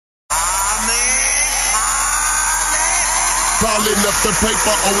piling up the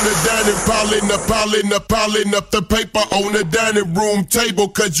paper on the dining, piling up the paper on the dining room table,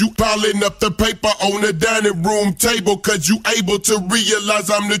 cause you piling up the paper on the dining room table, cause you able to realize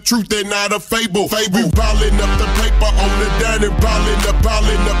I'm the truth and not a fable. We piling up the paper on the dining, piling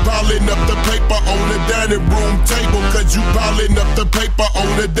up the paper on the dining room table, cause you piling up the paper on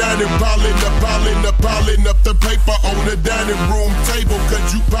the dining, piling up the paper on the dining room table, cause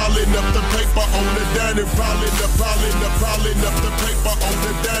you piling up the paper on the dining, piling up the paper on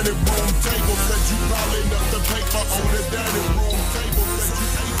the dining room table, cause you piling up the paper on the dining room table, cause you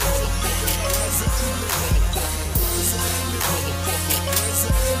able to realize that you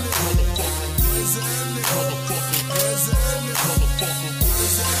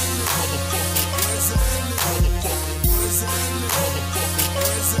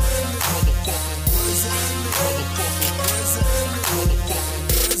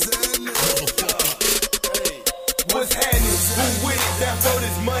what's happening? Who with it? Down for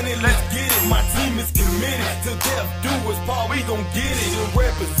this money, let's get it. My team is committed to death do us part, we gon' get it. And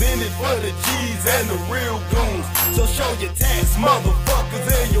represented for the G's and the real goons. So show your tax, motherfuckers,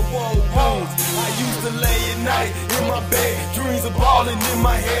 and your war wounds. I used to lay at night in my bed, dreams of balling in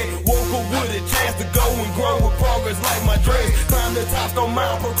my head. Woke up with a chance to go and grow with progress like my dreads. Climb the top, stone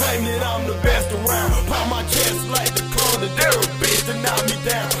mount, proclaim that I'm the best around. Pop my chest like the corner, there a bitch to knock me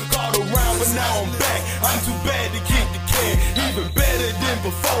down. Caught around, but now I'm back. I'm too bad to kick the can, even better than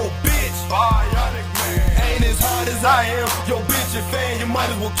before, bitch. Bionic man. Ain't as hard as I am, yo bitch and fan, you might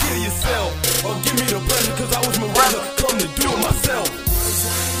as well kill yourself. Or give me the pleasure, cause I was Miranda, come to do it myself.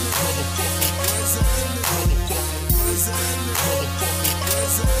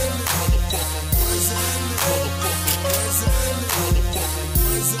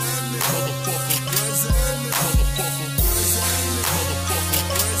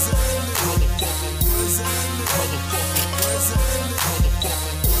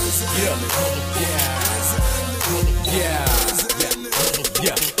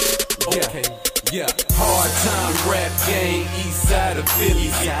 Yeah, hard time rap game, east side of Philly.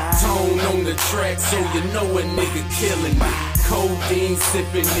 Tone on the track, so you know a nigga killing it. Codeine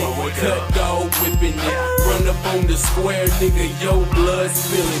sipping it, cut dog whipping it. Run up on the square, nigga, yo blood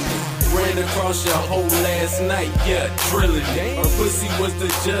spilling it. Ran across your hoe last night, yeah, drilling it. Her pussy was the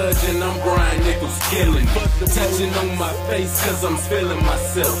judge and I'm Brian Nichols killing it. Touching on my face cause I'm feeling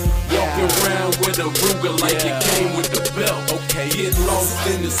myself. Walking around with a Ruger like it came with the belt. Get lost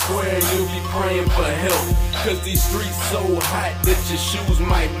in the square and you'll be praying for help, cause these streets so hot that your shoes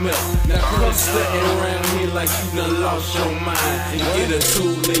might melt. Now come sitting around here like you done lost your mind, and get a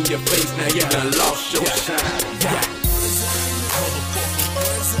tool in your face, now you done lost your shine.